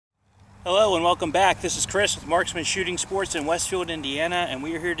Hello and welcome back. This is Chris with Marksman Shooting Sports in Westfield, Indiana, and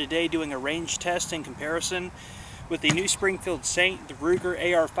we are here today doing a range test in comparison with the new Springfield Saint, the Ruger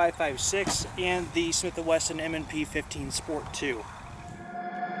AR-556, and the Smith & Wesson M&P15 Sport II.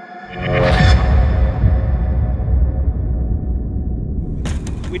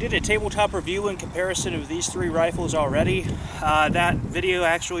 We did a tabletop review in comparison of these three rifles already. That video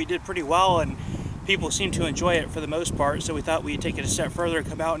actually did pretty well and people seem to enjoy it for the most part, so we thought we'd take it a step further and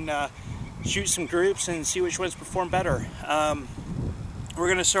come out and shoot some groups and see which ones perform better. We're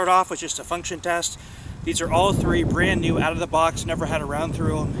going to start off with just a function test. These are all three brand new out of the box, never had a round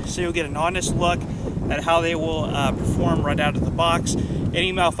through them, so you'll get an honest look at how they will perform right out of the box.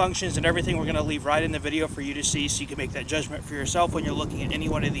 Any malfunctions and everything we're going to leave right in the video for you to see, so you can make that judgment for yourself when you're looking at any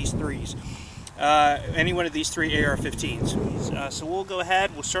one of these threes. Any one of these three AR-15s. So we'll go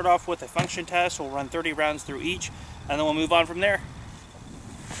ahead, we'll start off with a function test. We'll run 30 rounds through each, and then we'll move on from there.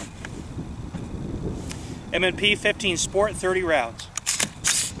 M&P15 Sport, 30 rounds.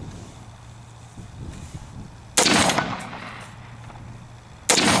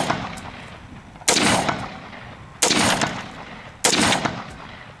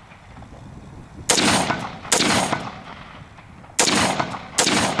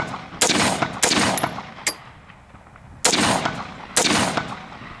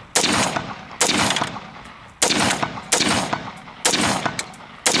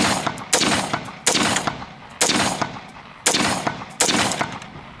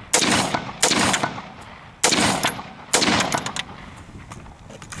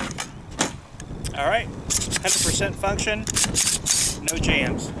 Alright, 100% function, no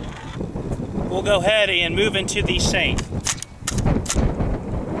jams. We'll go ahead and move into the Saint. A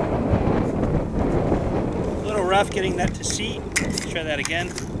little rough getting that to seat. Try that again.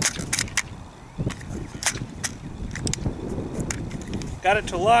 Got it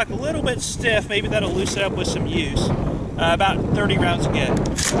to lock, a little bit stiff, maybe that'll loosen up with some use. About 30 rounds again.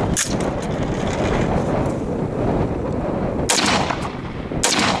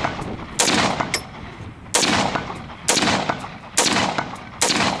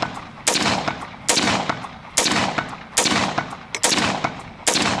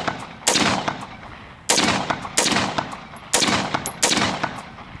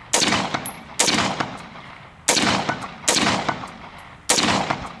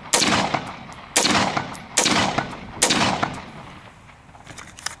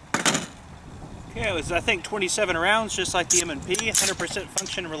 Okay, it was, I think, 27 rounds, just like the M&P, 100%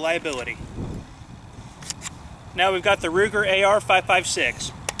 function and reliability. Now we've got the Ruger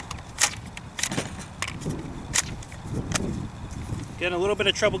AR-556. Getting a little bit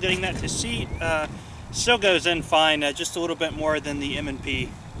of trouble getting that to seat. Still goes in fine, just a little bit more than the M&P.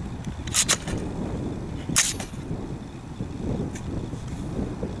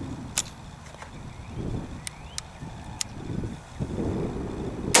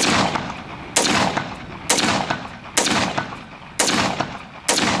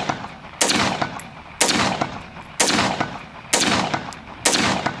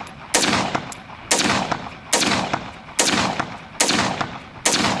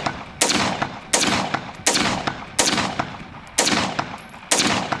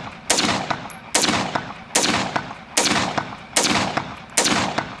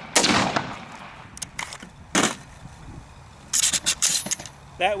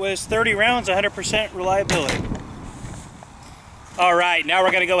 That was 30 rounds, 100% reliability. Alright, now we're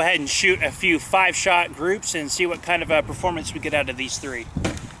going to go ahead and shoot a few 5-shot groups and see what kind of performance we get out of these three.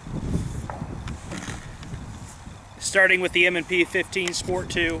 Starting with the M&P15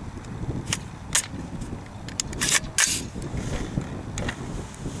 Sport II.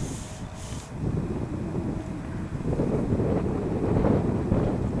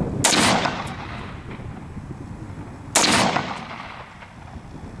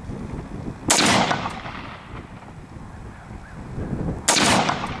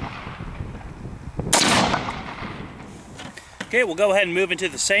 Okay, we'll go ahead and move into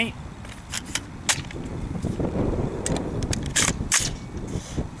the Saint.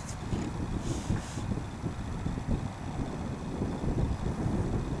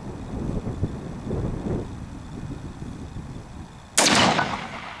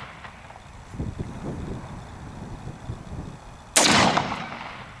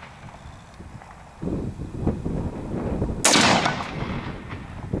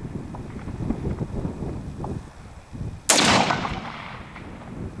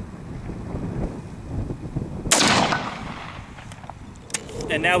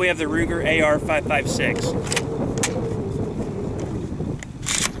 And now we have the Ruger AR-556.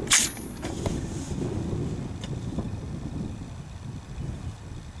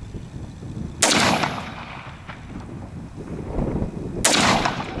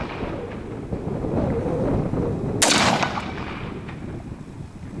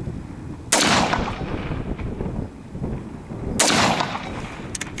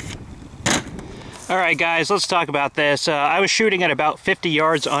 Alright guys, let's talk about this. I was shooting at about 50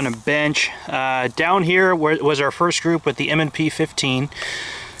 yards on a bench. Down here was our first group with the M&P15.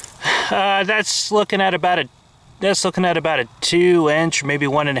 That's looking at about a 2-inch, maybe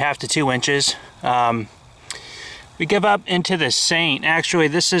 1.5 to 2 inches. We give up into the Saint. Actually,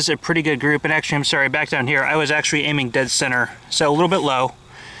 this is a pretty good group, and actually, I'm sorry, back down here, I was actually aiming dead center, so a little bit low.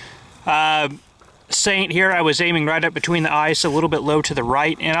 Saint here, I was aiming right up between the eyes, so a little bit low to the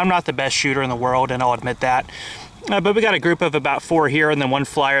right, and I'm not the best shooter in the world, and I'll admit that. But we got a group of about 4 here, and then 1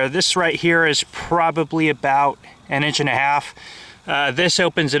 flyer. This right here is probably about 1.5 inches. This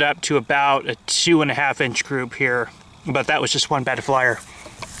opens it up to about a 2.5-inch group here, but that was just 1 bad flyer.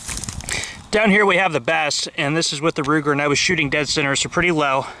 Down here we have the best, and this is with the Ruger, and I was shooting dead center, so pretty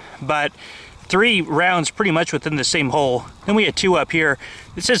low, but 3 rounds pretty much within the same hole. Then we had 2 up here.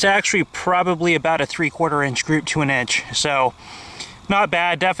 This is actually probably about a 3/4 inch group to 1 inch, so not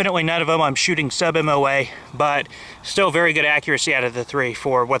bad. Definitely none of them I'm shooting sub MOA, but still very good accuracy out of the 3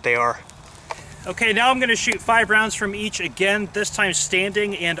 for what they are. Okay, now I'm going to shoot 5 rounds from each again, this time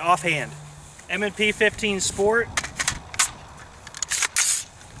standing and offhand. M&P15 Sport.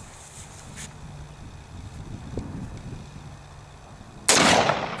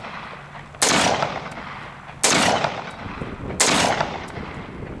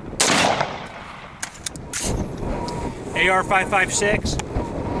 AR-556.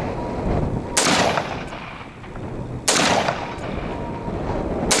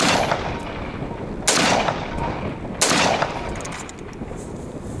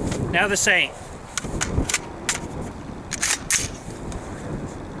 Now the Saint.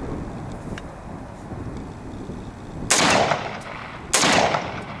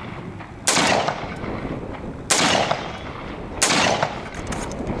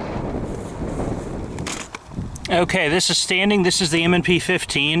 Okay, this is standing. This is the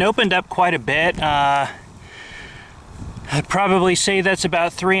M&P15. Opened up quite a bit. I'd probably say that's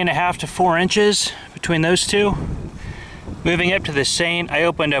about 3.5 to 4 inches between those two. Moving up to the Saint, I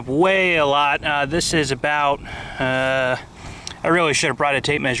opened up way a lot. This is about, I really should have brought a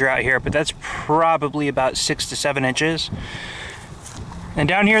tape measure out here, but that's probably about 6 to 7 inches. And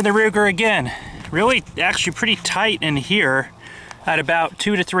down here the Ruger again, really actually pretty tight in here at about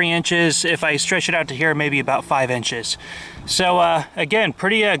 2 to 3 inches. If I stretch it out to here, maybe about 5 inches. So again,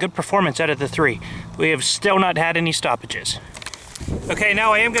 pretty good performance out of the 3. We have still not had any stoppages. Okay,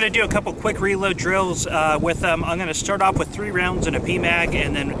 now I am going to do a couple quick reload drills with them. I'm going to start off with 3 rounds in a PMag,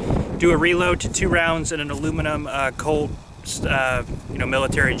 and then do a reload to 2 rounds in an aluminum Colt,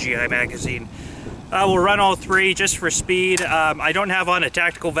 military GI magazine. We'll run all 3 just for speed. I don't have on a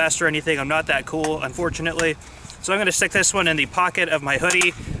tactical vest or anything. I'm not that cool, unfortunately. So I'm going to stick this one in the pocket of my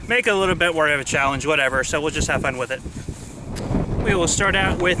hoodie, make it a little bit more of a challenge, whatever, so we'll just have fun with it. We will start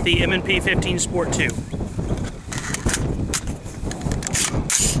out with the M&P15 Sport II.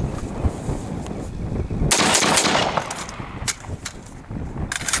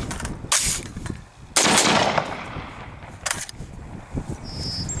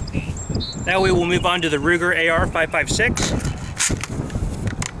 Now we will move on to the Ruger AR-556.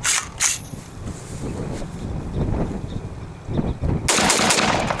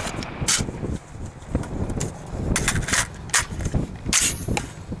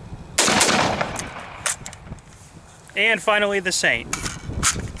 And finally the Saint.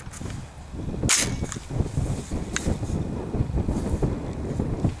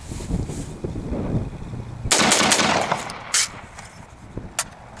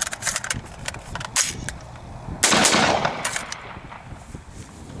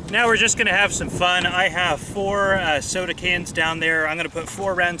 Now we're just going to have some fun. I have 4 soda cans down there. I'm going to put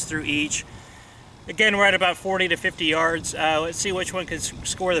 4 rounds through each. Again, we're at about 40 to 50 yards. Let's see which one can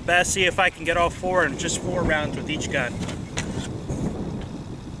score the best. See if I can get all 4 in just 4 rounds with each gun.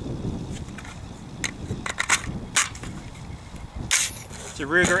 It's a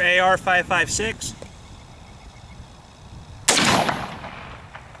Ruger AR-556.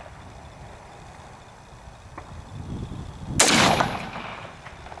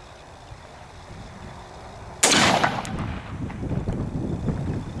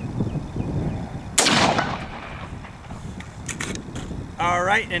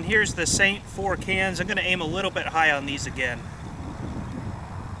 Alright, and here's the Saint 4 cans. I'm going to aim a little bit high on these again.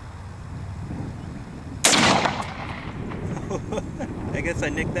 I guess I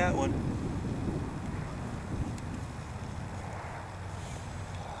nicked that one.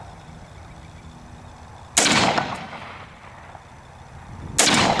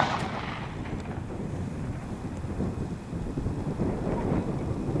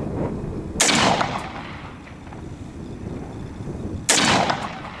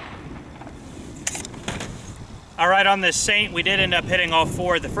 Alright, on this Saint, we did end up hitting all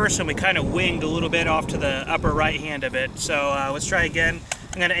four. The first one we kind of winged a little bit off to the upper right hand of it. So let's try again.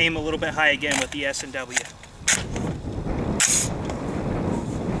 I'm going to aim a little bit high again with the S&W.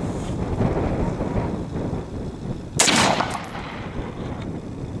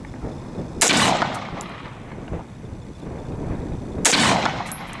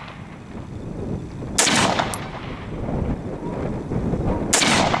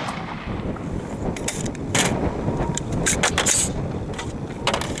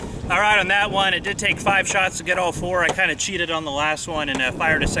 Alright, on that one, it did take 5 shots to get all 4. I kind of cheated on the last one and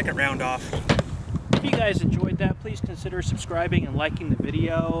fired a second round off. If you guys enjoyed that, please consider subscribing and liking the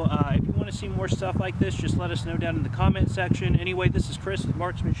video. If you want to see more stuff like this, just let us know down in the comment section. Anyway, this is Chris with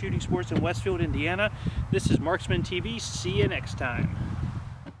Marksman Shooting Sports in Westfield, Indiana. This is Marksman TV. See you next time.